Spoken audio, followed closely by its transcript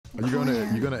Are you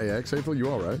going to AX, Aethel? You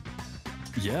are, right?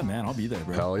 Yeah, man, I'll be there,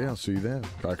 bro. Hell yeah, I'll see you there.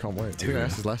 I can't wait. Dude, I think I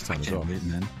asked this last time as well. Wait,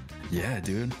 man. Yeah,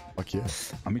 dude. Fuck yeah.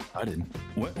 I'm excited.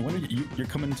 When are you're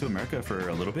coming to America for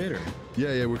a little bit, or?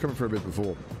 Yeah, we're coming for a bit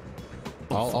before.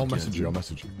 I'll message you. I'll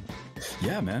message you.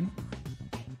 Yeah, man.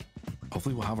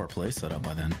 Hopefully we'll have our place set up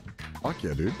by then. Fuck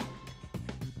yeah, dude.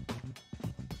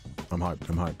 I'm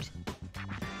hyped.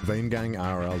 Vein Gang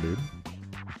IRL, dude.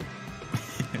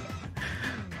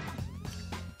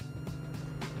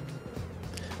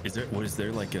 Is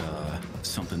there like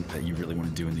something that you really want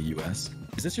to do in the U.S.?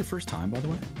 Is this your first time, by the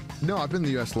way? No, I've been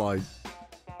in the US like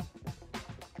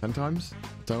 10 times,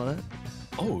 something like that.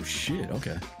 Oh shit!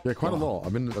 Okay. Yeah, quite a lot.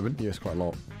 I've been in the US quite a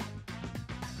lot.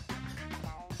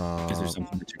 Is there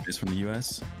something that you miss from the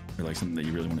U.S. or like something that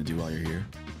you really want to do while you're here?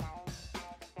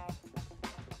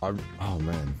 Oh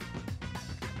man,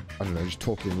 I don't know. Just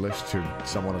talking English to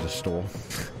someone at a store.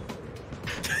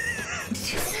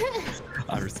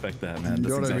 I respect that, man. You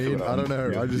know what I mean? I don't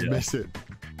know. I just miss it.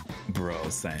 Bro,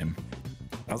 same.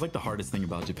 That was like the hardest thing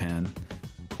about Japan.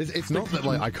 It's not that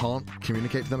like I can't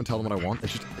communicate to them and tell them what I want.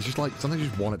 It's just like sometimes you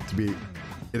just want it to be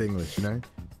in English, you know?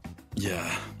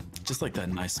 Yeah, just like that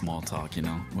nice small talk, you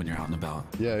know, when you're out and about.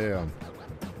 Yeah.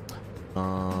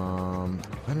 I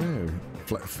don't know.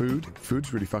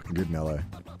 Food's really fucking good in LA.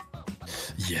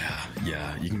 Yeah.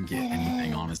 You can get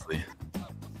anything, honestly.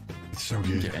 It's so You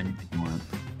good. can get anything you want.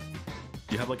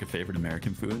 Do you have like a favorite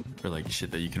American food or like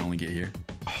shit that you can only get here?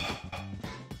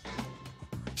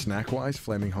 Snack-wise,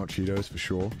 flaming hot Cheetos for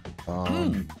sure.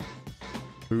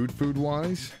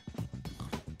 Food-wise,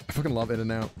 I fucking love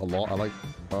In-N-Out a lot. I like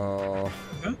Hell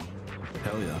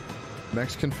yeah.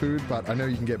 Mexican food, but I know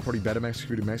you can get probably better Mexican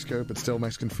food in Mexico, but still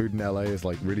Mexican food in LA is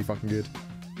like really fucking good.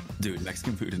 Dude,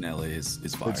 Mexican food in LA is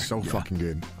fire. It's so fucking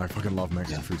good. I fucking love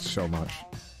Mexican food so much.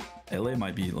 LA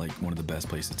might be like one of the best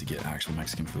places to get actual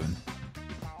Mexican food.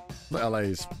 LA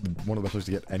is one of the best places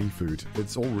to get any food.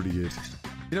 It's all really good.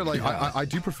 You know, like, I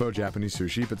do prefer Japanese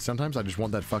sushi, but sometimes I just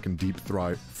want that fucking deep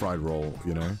fried roll,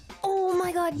 you know? Oh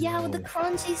my god, yeah, with the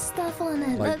crunchy stuff on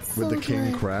it. Like, That's so with the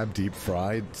king good. crab deep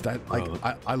fried. It's that, like,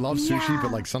 I love sushi,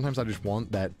 but, like, sometimes I just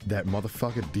want that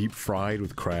motherfucker deep fried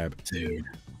with crab. Dude.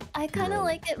 I kind of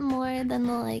like it more than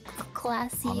the, like,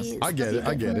 classy. Honestly, I get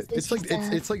it.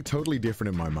 It's like totally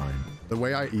different in my mind. The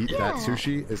way I eat that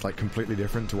sushi is, like, completely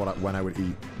different to when I would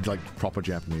eat, like, proper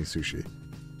Japanese sushi.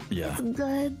 Yeah. It's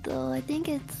good, though. I think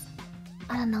it's...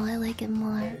 I don't know, I like it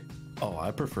more. Oh, I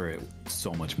prefer it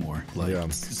so much more. Like,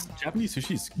 Japanese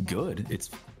sushi is good.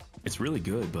 It's really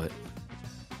good, but...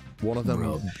 One of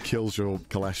them kills your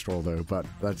cholesterol, though, but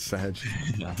that's sad.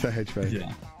 Sad, man.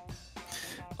 Yeah.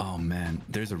 Oh, man.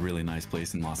 There's a really nice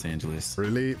place in Los Angeles.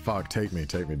 Really? Fuck, take me,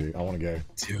 dude. I want to go.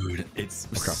 Dude, it's...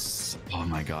 Okay. Oh,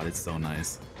 my God. It's so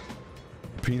nice.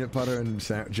 Peanut butter and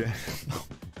sandwich.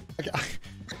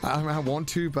 I want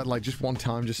to, but, like, just one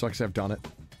time, just so I can say I've done it.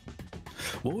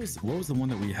 What was the one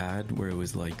that we had where it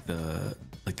was like the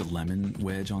lemon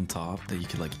wedge on top that you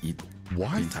could like eat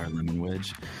the entire lemon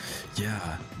wedge?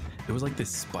 Yeah, it was like this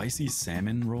spicy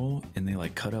salmon roll, and they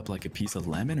like cut up like a piece of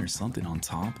lemon or something on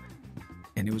top,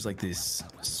 and it was like this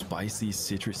spicy,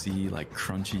 citrusy, like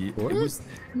crunchy. What? It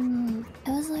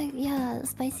was like, yeah,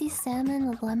 spicy salmon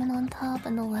with lemon on top,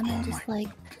 and the lemon just like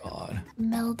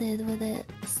melded with it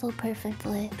so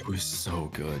perfectly. It was so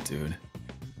good, dude.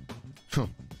 Huh.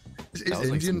 Is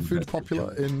Indian food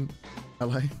popular in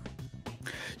LA?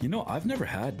 You know, I've never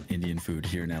had Indian food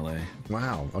here in LA.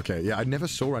 Wow. Okay. Yeah, I never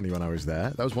saw any when I was there.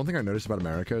 That was one thing I noticed about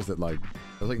America is that like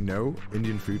there's like no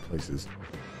Indian food places.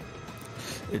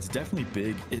 It's definitely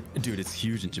big. Dude, it's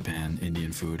huge in Japan,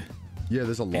 Indian food. Yeah,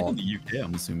 there's a lot. And in the UK,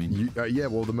 I'm assuming. Yeah,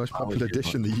 well, the most popular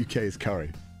dish in the UK is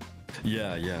curry.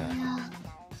 Yeah.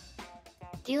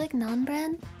 Do you like naan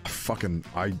bread? Fucking,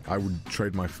 I would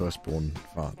trade my firstborn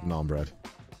for naan bread.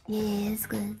 Yeah, it's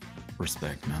good.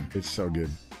 Respect, man. It's so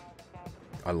good.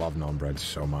 I love naan bread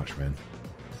so much, man.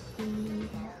 Yeah.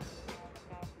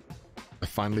 I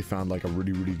finally found like a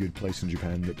really, really good place in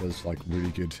Japan that does like really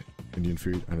good Indian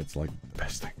food, and it's like the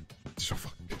best thing. It's so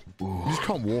fucking good. Ooh. You just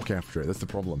can't walk after it. That's the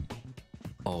problem.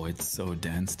 Oh, it's so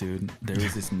dense, dude. There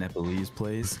was this Nepalese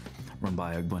place run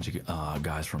by a bunch of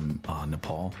guys from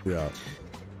Nepal. Yeah.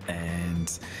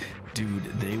 And dude,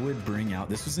 they would bring out,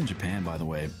 this was in Japan, by the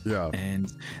way. Yeah.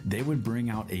 And they would bring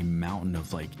out a mountain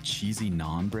of like cheesy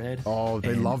naan bread. Oh,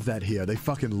 they love that here. They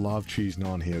fucking love cheese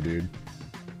naan here, dude.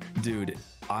 Dude,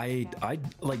 I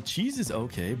like cheese is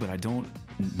okay, but I don't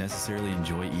necessarily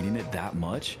enjoy eating it that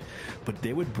much. But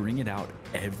they would bring it out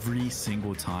every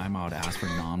single time I would ask for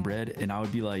naan bread, and I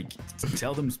would be like,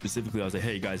 tell them specifically, I was like,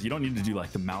 hey guys, you don't need to do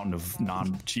like the mountain of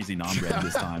cheesy naan bread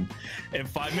this time. And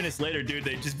 5 minutes later, dude,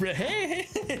 they just hey,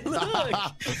 look,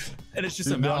 and it's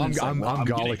just a mountain. I'm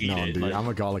garlic naan, dude. Like, I'm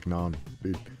a garlic naan,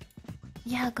 dude.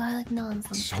 Yeah, garlic naan.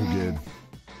 So good.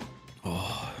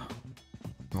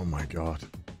 Oh my god.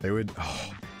 They would.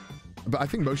 Oh. But I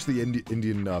think most of the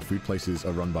Indian food places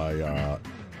are run by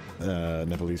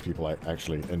Nepalese people,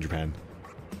 actually, in Japan.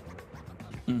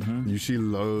 You see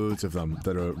loads of them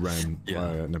that are ran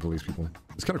by Nepalese people.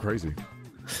 It's kind of crazy.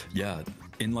 Yeah,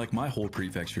 in like my whole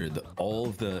prefecture, all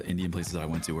of the Indian places that I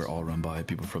went to were all run by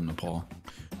people from Nepal.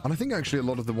 And I think actually a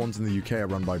lot of the ones in the UK are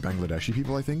run by Bangladeshi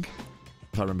people, I think.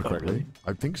 If I remember correctly. Really?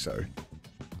 I think so.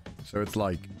 So it's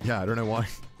like, yeah, I don't know why.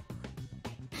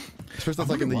 Especially that's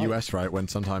like in the US, right? When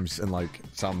sometimes in like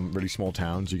some really small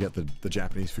towns, you get the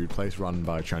Japanese food place run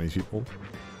by Chinese people.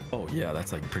 Oh yeah,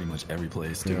 that's like pretty much every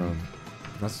place, dude.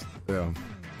 Yeah.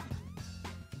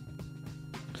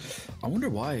 I wonder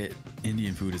why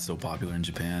Indian food is so popular in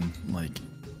Japan. Like,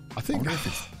 I think, I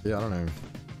don't know,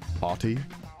 hearty.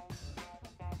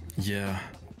 Yeah,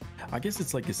 I guess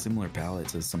it's like a similar palate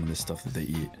to some of the stuff that they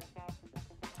eat.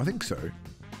 I think so.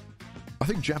 I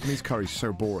think Japanese curry is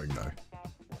so boring though,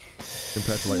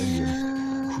 compared to like Indian.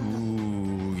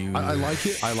 Ooh, I like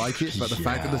it, but the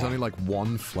fact that there's only like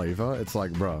one flavor, it's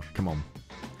like, bro, come on.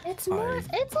 It's more.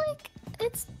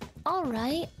 It's all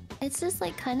right. It's just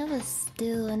like kind of a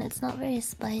stew, and it's not very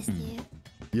spicy.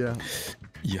 Yeah.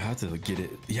 You have to get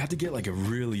it. You have to get like a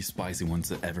really spicy one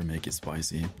to ever make it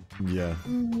spicy. Yeah.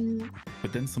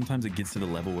 But then sometimes it gets to the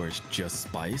level where it's just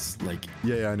spice. Like.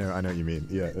 Yeah, I know what you mean.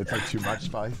 Yeah, it's like too much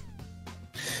spice.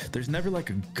 There's never like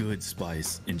a good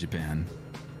spice in Japan.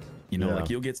 You know, like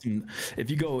you'll get some, if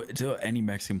you go to any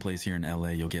Mexican place here in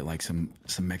LA, you'll get like some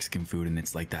Mexican food, and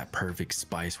it's like that perfect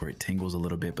spice where it tingles a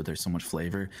little bit, but there's so much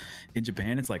flavor. In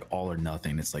Japan, it's like all or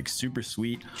nothing. It's like super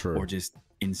sweet or just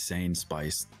insane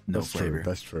spice, no flavor.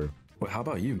 That's true. Well, how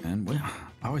about you, man?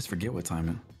 I always forget what time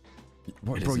it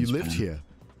bro, you lived here.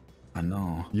 I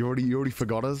know. You already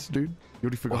forgot us, dude? You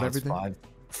already forgot everything?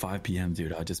 It's 5 p.m.,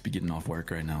 dude. I'd just be getting off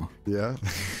work right now. Yeah?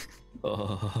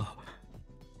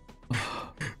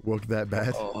 Work that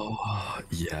bad? Oh,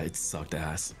 yeah, it sucked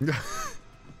ass.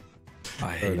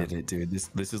 I hated it, dude.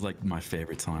 This is like my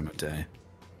favorite time of day.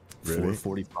 Really?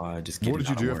 4:45. Just what did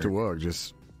you do after work?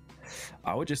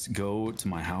 I would just go to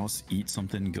my house, eat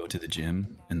something, go to the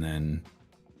gym, and then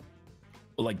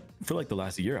like for like the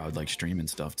last year, I would like stream and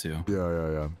stuff too.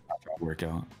 Yeah. After I work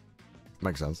out.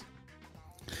 Makes sense.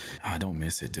 I don't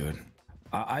miss it, dude.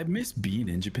 I miss being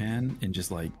in Japan and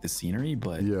just like the scenery,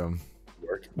 but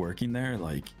working there,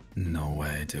 like, no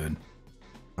way, dude.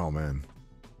 Oh man,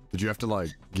 did you have to like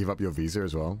give up your visa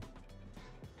as well?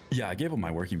 Yeah, I gave up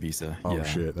my working visa. Oh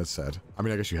shit, that's sad. I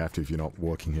mean, I guess you have to if you're not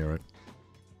working here, right?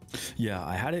 Yeah,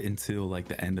 I had it until like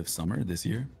the end of summer this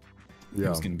year. It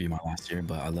was gonna be my last year,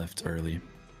 but I left early.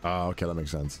 Oh, okay, that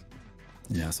makes sense.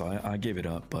 Yeah, so I gave it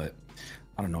up, but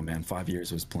I don't know, man. 5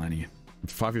 years was plenty.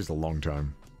 5 years is a long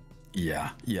time. Yeah.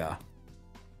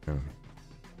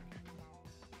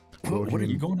 What are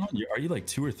you going on? Are you like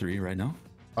 2 or 3 right now?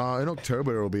 In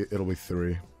October it'll be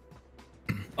 3.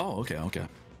 Oh, okay.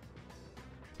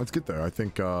 That's good though. I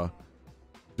think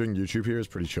doing YouTube here is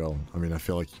pretty chill. I mean, I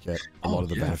feel like you get a lot of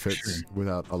the benefits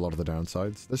without a lot of the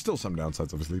downsides. There's still some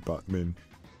downsides, obviously, but I mean,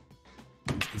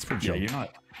 it's pretty chill. Yeah,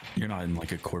 you're not in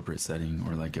like a corporate setting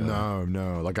or like a...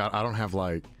 No. Like I don't have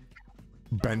like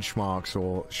benchmarks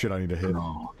or shit I need to hit.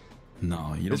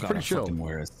 No, you don't gotta fucking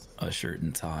wear a shirt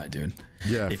and tie, dude.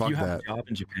 Yeah, if you have a job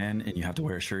in Japan and you have to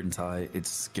wear a shirt and tie,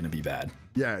 it's gonna be bad.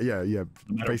 Yeah.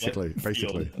 Basically.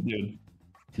 Dude.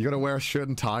 You gotta wear a shirt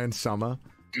and tie in summer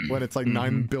when it's like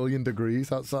 9 billion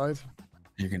degrees outside.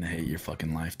 You're gonna hate your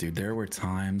fucking life, dude. There were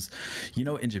times, you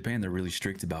know, in Japan they're really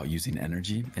strict about using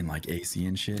energy and like AC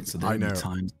and shit. So there were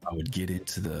times I would get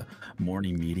into the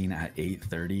morning meeting at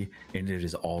 8:30 and it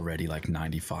is already like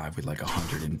 95 with like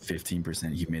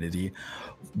 115% humidity,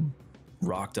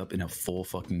 rocked up in a full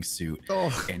fucking suit.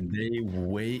 And they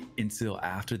wait until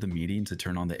after the meeting to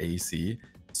turn on the AC.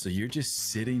 So you're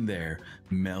just sitting there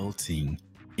melting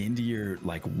into your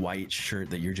like white shirt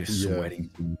that you're just sweating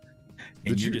through.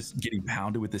 And you're just getting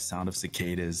pounded with the sound of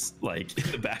cicadas like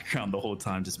in the background the whole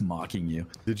time, just mocking you.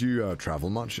 Did you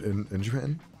travel much in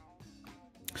Japan?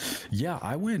 Yeah,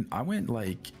 I went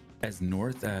like as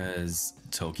north as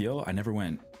Tokyo. I never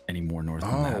went any more north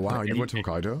than that. Oh wow, you went to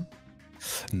Hokkaido?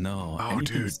 No.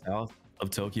 Anything south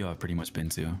of Tokyo I've pretty much been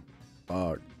to.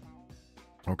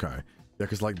 Okay.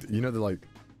 because like you know the like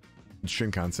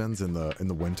Shinkansens in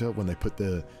the winter when they put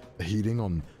the heating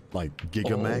on like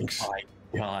gigamax. Oh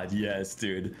my god, yes,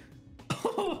 dude.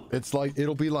 It's like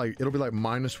it'll be like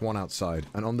 -1 outside,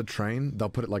 and on the train they'll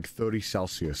put it like 30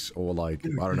 Celsius or like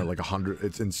I don't know, like 100.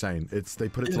 It's insane. They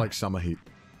put it to like summer heat.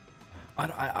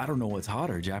 I don't know what's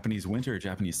hotter, Japanese winter or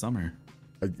Japanese summer.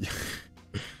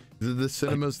 The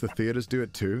cinemas, the theaters do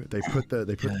it too. They put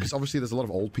because obviously there's a lot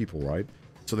of old people, right?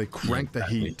 So they crank the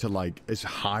heat to like as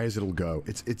high as it'll go.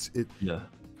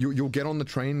 You'll get on the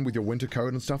train with your winter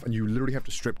coat and stuff, and you literally have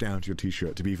to strip down to your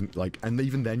t-shirt to be even like, and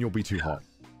even then you'll be too hot.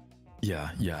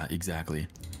 Yeah, exactly.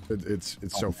 It's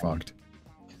so fucked.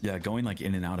 Yeah, going like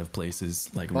in and out of places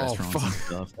like restaurants and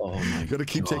stuff. Oh my god. You gotta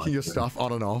keep taking your stuff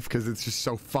on and off because it's just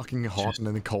so fucking hot and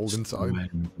then cold inside.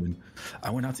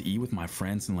 I went out to eat with my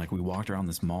friends and like we walked around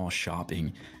this mall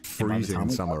shopping. Freezing in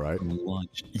summer, right?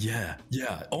 Lunch. Yeah.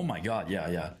 Oh my god,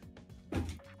 yeah.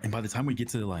 And by the time we get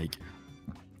to like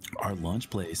our lunch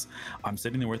place, I'm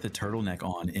sitting there with a turtleneck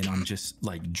on and I'm just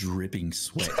like dripping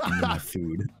sweat into my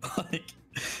food. Like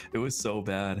it was so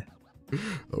bad.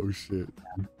 Oh shit.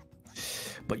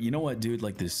 But you know what, dude?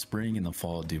 Like the spring and the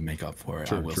fall do make up for it.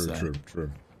 True, I will say.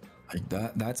 True. Like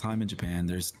that time in Japan,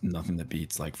 there's nothing that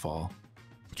beats like fall.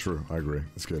 True, I agree.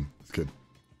 It's good.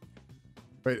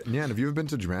 Wait, Nyan, have you ever been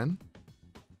to Japan?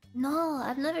 No,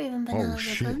 I've never even been out of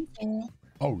the country.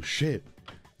 Oh shit.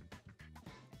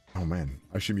 Oh man,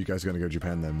 I assume you guys are gonna go to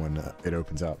Japan then when it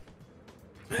opens up.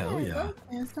 Hell yeah.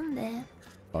 Someday.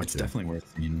 It's definitely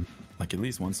worth seeing, like at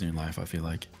least once in your life. I feel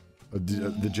like.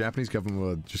 The Japanese government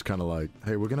were just kind of like,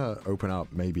 hey, we're gonna open up,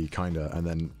 maybe, kinda, and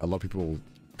then a lot of people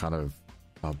kind of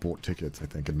bought tickets, I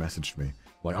think, and messaged me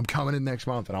like, I'm coming in next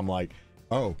month, and I'm like,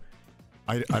 oh,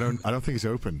 I don't think it's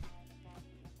open.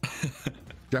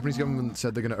 Japanese government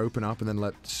said they're gonna open up and then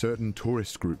let certain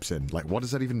tourist groups in. Like, what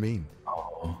does that even mean?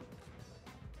 Oh.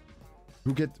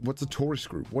 What's a tourist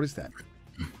group? What is that?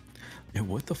 Yeah,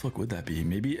 what the fuck would that be?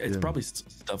 Maybe it's probably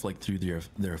stuff like through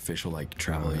their official like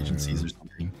travel agencies or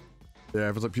something. Yeah,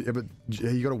 if it's like, but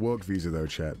you got a work visa though,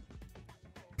 chat.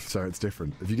 So it's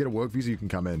different. If you get a work visa, you can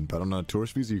come in, but on a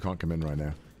tourist visa, you can't come in right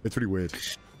now. It's pretty weird.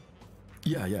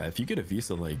 Yeah. If you get a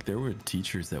visa, like there were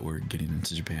teachers that were getting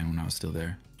into Japan when I was still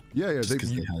there. Yeah.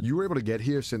 You were able to get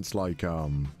here since like, if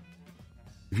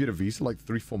you had a visa like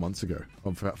 3-4 months ago,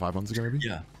 or 5 months ago maybe.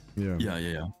 Yeah.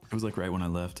 It was like right when I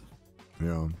left.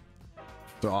 Yeah.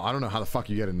 So I don't know how the fuck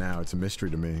you get it now. It's a mystery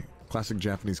to me. Classic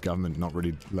Japanese government not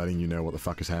really letting you know what the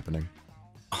fuck is happening.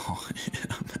 Oh, yeah,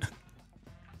 man.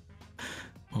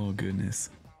 Oh, goodness.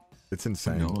 It's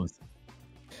insane.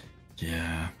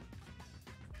 Yeah.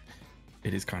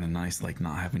 It is kind of nice, like,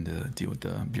 not having to deal with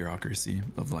the bureaucracy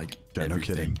of, like, everything. No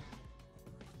kidding.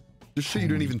 Just shit you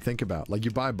don't even think about. Like,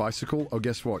 you buy a bicycle, oh,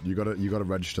 guess what? You gotta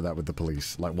register that with the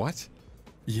police. Like, what?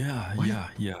 Yeah. Oh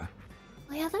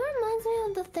yeah, that reminds me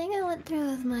of the thing I went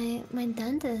through with my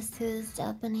dentist who's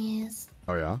Japanese.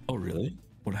 Oh yeah? Oh really?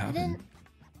 What happened?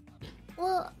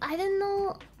 I didn't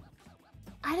know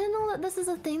that this is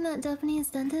a thing that Japanese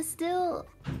dentists do,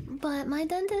 but my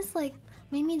dentist like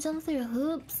made me jump through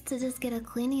hoops to just get a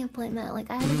cleaning appointment.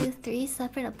 Like I had to do 3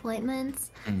 separate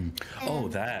appointments. Oh,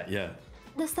 that, yeah.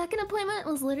 The second appointment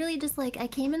was literally just like I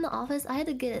came in the office, I had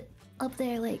to get up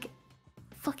there like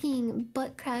fucking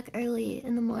butt crack early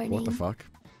in the morning. What the fuck?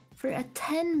 For a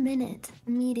 10-minute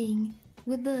meeting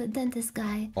with the dentist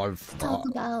guy to talk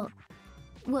about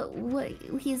what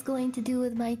he's going to do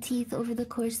with my teeth over the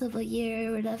course of a year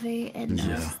or whatever, and I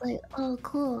was just like, oh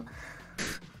cool.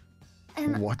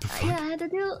 And what the fuck? Yeah, I had to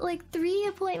do like 3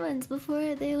 appointments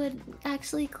before they would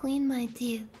actually clean my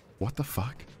teeth. What the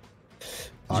fuck?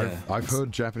 Yeah. I've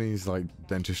heard Japanese like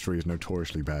dentistry is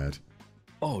notoriously bad.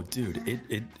 Oh, dude,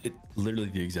 it literally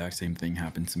the exact same thing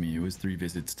happened to me. It was 3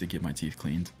 visits to get my teeth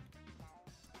cleaned.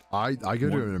 I go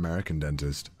to an American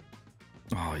dentist.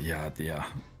 Oh yeah.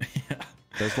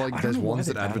 There's ones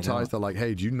that advertise. They're like,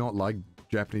 hey, do you not like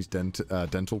Japanese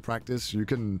dental practice? You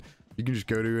can just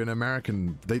go to an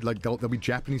American. There'll be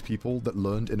Japanese people that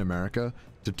learned in America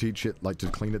to teach it, like to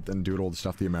clean it and do it all the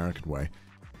stuff the American way.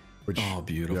 Which,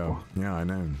 beautiful. Yeah, I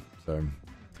know. So.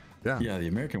 Yeah, the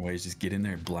American way is just get in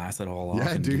there, blast it all off,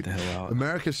 and dude, get the hell out.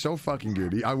 America's so fucking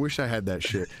good. I wish I had that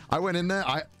shit. I went in there.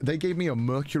 They gave me a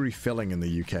mercury filling in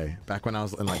the UK back when I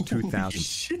was in like 2000.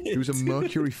 Shit. It was a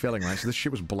mercury filling, right? So this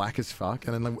shit was black as fuck.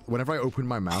 And then like, whenever I opened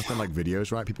my mouth in like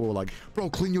videos, right, people were like, "Bro,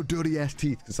 clean your dirty ass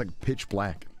teeth." It's like pitch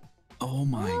black. Oh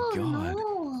my god.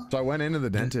 No. So I went into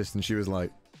the dentist, and she was like,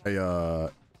 "Hey,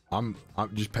 I'm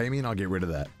just pay me, and I'll get rid of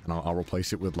that, and I'll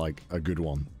replace it with like a good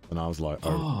one." And I was like, oh,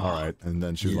 all right. And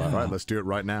then she was like, all right, let's do it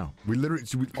right now. We literally,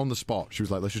 on the spot, she was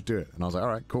like, let's just do it. And I was like, all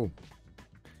right, cool.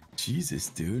 Jesus,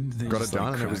 dude. They got it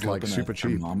done, and it was like super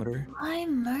cheap. Why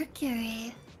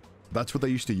mercury? That's what they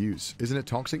used to use. Isn't it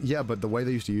toxic? Yeah, but the way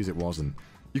they used to use it wasn't.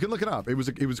 You can look it up. It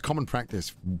was common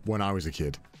practice when I was a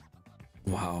kid.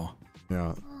 Wow.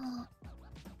 Yeah.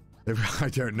 I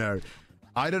don't know.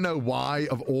 I don't know why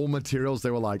of all materials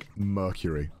they were like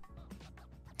mercury.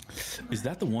 Is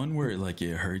that the one where like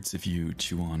it hurts if you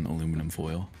chew on aluminum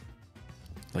foil?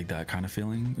 Like that kind of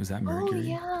feeling? Was that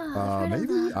mercury? Oh, yeah.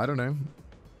 Maybe. I don't know.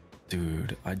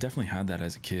 Dude, I definitely had that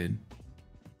as a kid.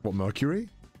 What, mercury?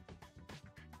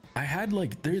 I had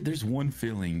like there's one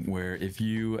feeling where if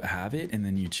you have it and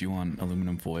then you chew on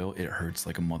aluminum foil, it hurts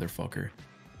like a motherfucker.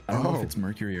 I don't know if it's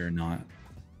mercury or not.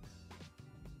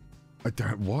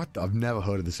 What? I've never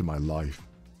heard of this in my life.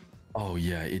 Oh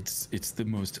yeah, it's the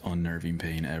most unnerving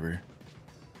pain ever.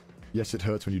 Yes, it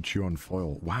hurts when you chew on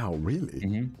foil. Wow, really?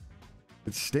 Mm-hmm.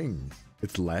 It stings.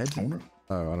 It's lead? Oh,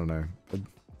 I don't know.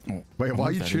 Wait, I why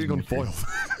are you chewing on foil?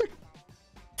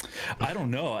 I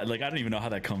don't know. Like, I don't even know how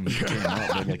that came up.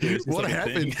 But, like, it was what like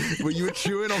happened when you were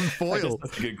chewing on foil?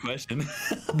 That's a good question.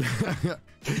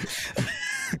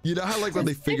 You know how like when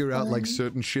they figure out like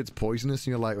certain shit's poisonous,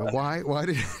 and you're like, why? How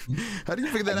do you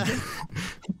figure that out?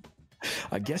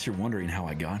 I guess you're wondering how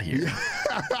I got here.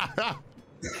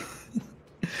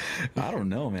 I don't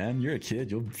know, man. You're a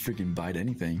kid. You'll freaking bite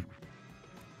anything.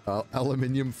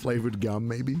 Aluminium flavored gum,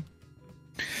 maybe.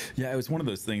 Yeah, it was one of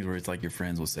those things where it's like your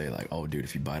friends will say like, "Oh, dude,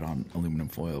 if you bite on aluminum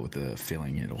foil with the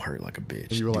filling, it'll hurt like a bitch."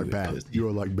 And you were like, "Bad." You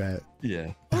were like, "Bad."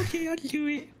 Yeah. Okay, I'll do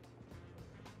it.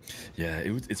 Yeah,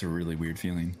 it's a really weird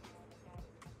feeling.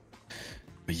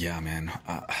 But yeah, man,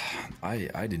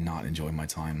 I did not enjoy my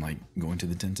time like going to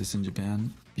the dentist in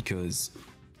Japan because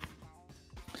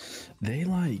they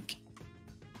like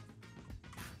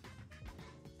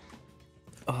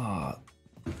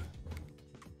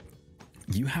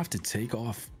you have to take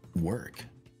off work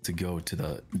to go to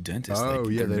the dentist. Oh,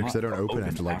 like, yeah, they don't open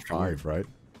after like 5, right?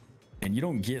 And you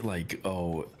don't get like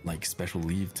special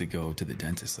leave to go to the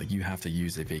dentist. Like you have to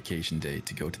use a vacation day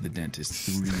to go to the dentist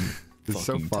 3 it's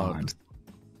so times.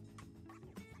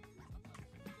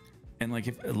 And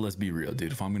like, let's be real,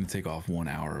 dude. If I'm gonna take off 1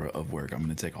 hour of work, I'm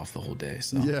gonna take off the whole day.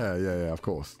 So yeah, of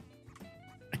course.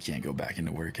 I can't go back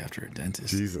into work after a dentist.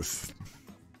 Jesus.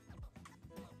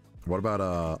 What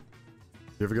about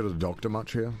you ever go to the doctor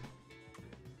much here?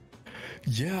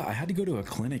 Yeah, I had to go to a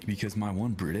clinic because my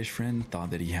one British friend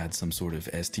thought that he had some sort of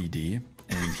STD,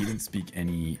 and he didn't speak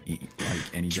any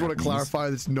Just want to clarify,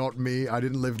 that's not me. I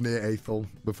didn't live near Aethel.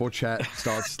 Before chat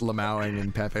starts lamowing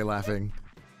and Pepe laughing.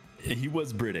 He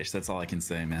was British. That's all I can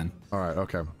say, man. All right,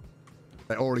 okay.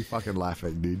 They're already fucking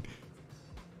laughing, dude.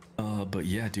 But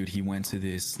yeah, dude, he went to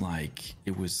this like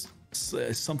it was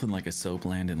something like a soap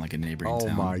land in like a neighboring town.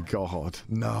 Oh my god,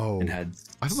 no! And had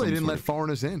I thought they didn't let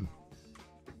foreigners in.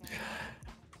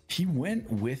 He went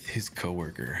with his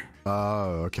coworker.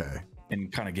 Oh, okay.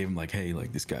 And kind of gave him like, hey,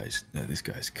 like this guy's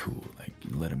cool. Like,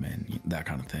 let him in, that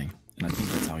kind of thing. And I think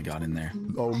that's how he got in there.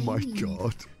 Oh my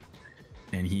god.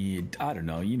 And I don't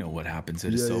know, you know what happens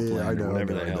at a soap land or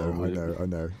whatever the hell. I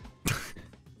know.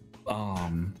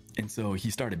 And so he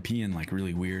started peeing like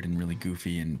really weird and really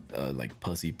goofy and like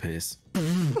pussy piss. Ew.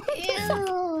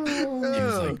 He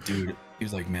was like, dude, he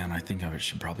was like, man, I think I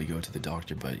should probably go to the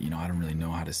doctor, but you know, I don't really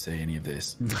know how to say any of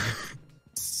this.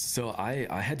 So I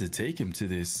had to take him to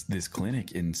this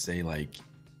clinic and say like,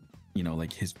 you know,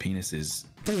 like his penis is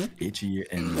itchy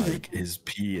and like his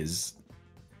pee is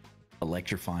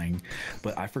electrifying,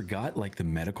 but I forgot like the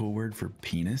medical word for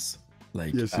penis.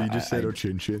 Like, yeah, so you just said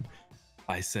ochin-chin.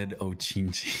 I said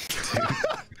ochin-chin.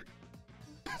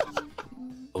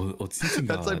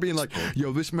 That's like being like,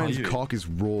 yo, this man's cock is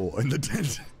raw in the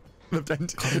tent.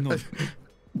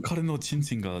彼のチン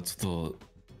チンがちょっと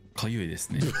かゆいです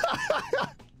ね。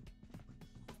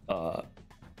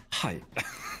Hi.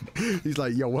 He's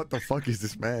like, yo, what the fuck is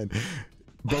this man?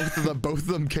 Both of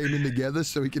them came in together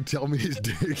so he could tell me his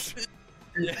dick.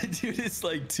 Yeah, dude, it's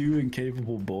like 2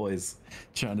 incapable boys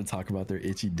trying to talk about their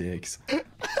itchy dicks. Their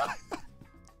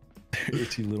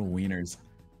itchy little wieners.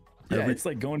 Yeah, it's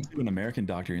like going to an American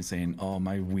doctor and saying, "Oh,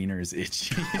 my wiener is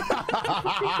itchy."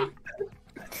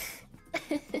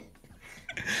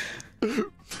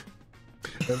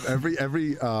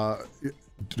 every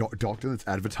doctor that's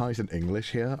advertised in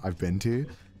English here I've been to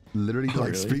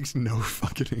literally speaks no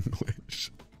fucking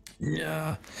English.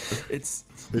 Yeah, it's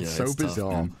so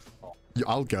bizarre. Tough,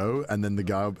 I'll go, and then the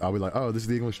guy, I'll be like, "Oh, this is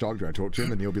the English doctor." I talk to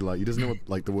him, and he'll be like, he doesn't know what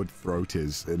like the word throat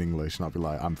is in English, and I'll be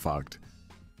like, "I'm fucked."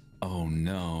 Oh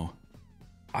no.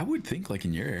 I would think like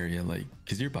in your area, like,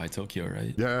 because you're by Tokyo,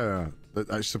 right? Yeah.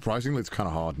 Surprisingly, it's kind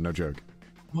of hard. No joke.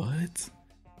 What?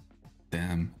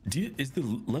 Damn. Is the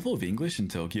level of English in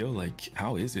Tokyo like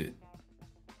how is it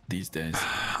these days?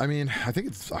 I mean, I think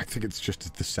it's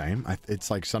just the same. It's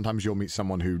like sometimes you'll meet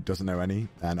someone who doesn't know any,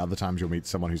 and other times you'll meet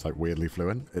someone who's like weirdly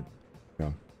fluent.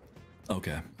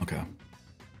 Okay.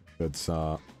 It's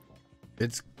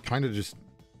kind of just,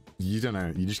 you don't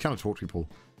know. You just kind of talk to people.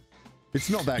 It's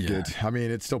not that good. I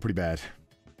mean, it's still pretty bad.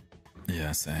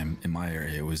 Yeah, same. In my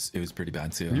area, it was pretty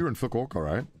bad too. You were in Fukuoka,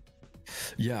 right?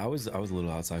 Yeah, I was a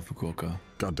little outside Fukuoka.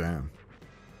 God damn.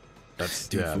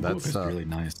 That's really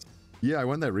nice. Yeah, I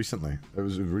went there recently. It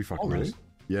was really fucking nice.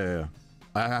 Yeah.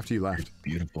 After you left. It's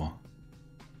beautiful.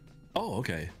 Oh,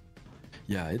 okay.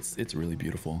 Yeah, it's really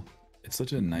beautiful. It's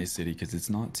such a nice city because it's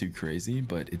not too crazy,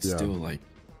 but it's still like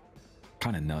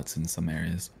kind of nuts in some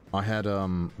areas. I had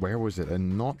where was it?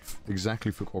 And not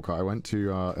exactly Fukuoka. I went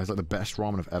to it's like the best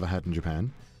ramen I've ever had in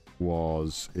Japan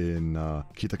was in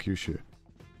Kitakyushu.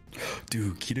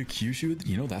 Dude, Kitakyushu,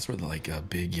 you know that's where the like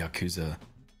big Yakuza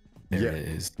area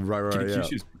is. Right,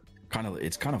 Kitakyushu's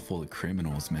it's kind of full of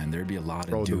criminals, man. There'd be a lot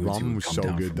of dudes. The ramen was so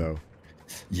good though.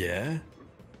 Yeah,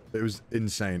 it was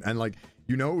insane. And like,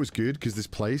 you know, it was good because this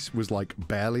place was like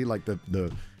barely like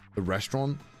the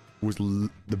restaurant was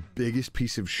the biggest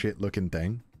piece of shit looking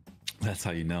thing. That's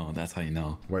how you know. That's how you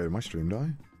know. Wait, did my stream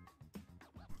die?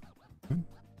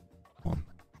 Hold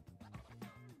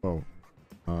on.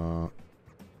 Oh.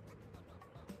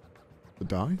 Did it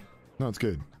die? No, it's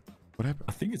good. What happened?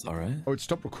 I think it's alright. Oh, it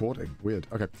stopped recording. Weird.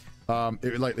 Okay.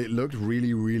 It looked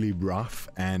really, really rough,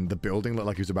 and the building looked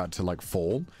like it was about to like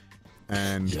fall.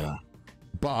 And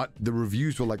but the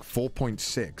reviews were like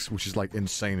 4.6, which is like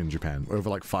insane in Japan. Over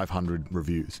like 500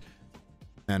 reviews.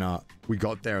 And we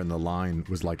got there and the line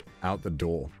was like out the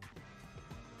door.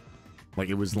 Like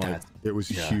it was like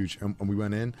huge. And we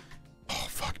went in. Oh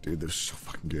fuck, dude, that was so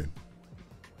fucking good.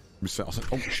 I was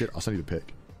like, oh shit, I'll send you the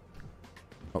pic.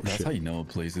 Oh, that's how you know a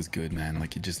place is good, man.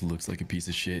 Like it just looks like a piece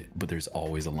of shit, but there's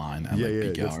always a line at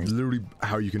peak hours. That's literally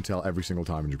how you can tell every single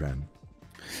time in Japan.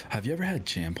 Have you ever had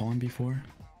champon before?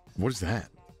 What is that?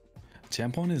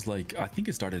 Champon is like, I think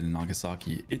it started in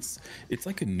Nagasaki. It's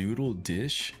like a noodle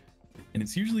dish, and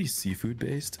it's usually seafood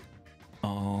based.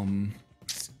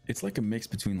 It's like a mix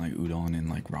between like udon and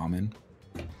like ramen.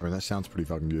 I mean, that sounds pretty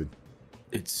fucking good.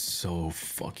 It's so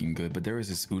fucking good. But there was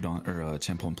this udon or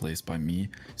champon place by me,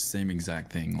 same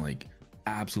exact thing, like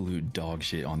absolute dog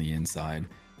shit on the inside,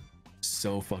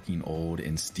 so fucking old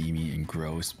and steamy and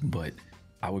gross. But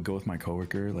I would go with my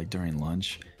coworker like during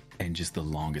lunch, and just the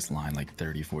longest line, like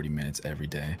 30-40 minutes every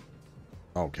day.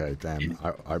 Okay, damn.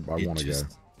 I want to go.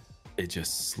 It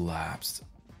just slaps.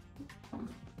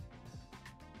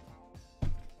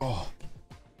 Oh,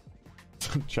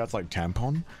 chat's like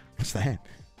tampon. What's that?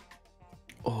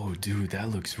 Oh, dude, that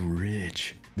looks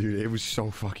rich. Dude, it was so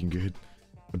fucking good.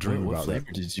 What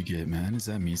flavor did you get, man? Is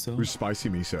that miso? It was spicy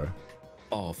miso.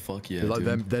 Oh, fuck yeah, like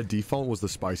dude. Their default was the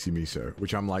spicy miso,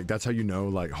 which I'm like, that's how you know,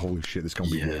 like, holy shit, this gonna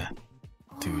be good.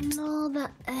 Dude. Oh no, the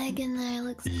egg in there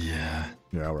looks. Yeah,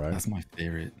 right. That's my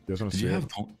favorite. Did you have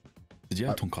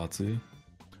tonkatsu?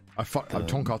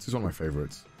 Tonkatsu is one of my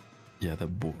favorites. Yeah,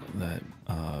 that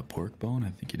pork bone,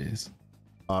 I think it is.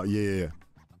 Yeah.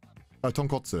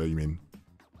 Tonkatsu, you mean?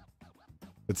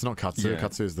 It's not katsu. Yeah.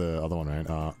 Katsu is the other one,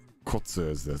 right? Kotsu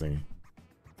is the thing.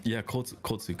 Yeah,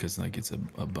 kotsu, because like it's a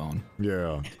bone.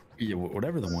 Yeah. Yeah,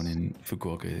 whatever the one in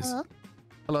Fukuoka is.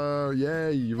 Hello,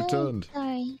 yay, you returned.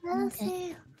 Sorry.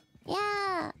 Okay.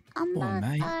 Yeah, I'm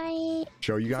back.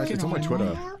 Show you guys. It's on my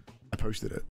Twitter. I posted it.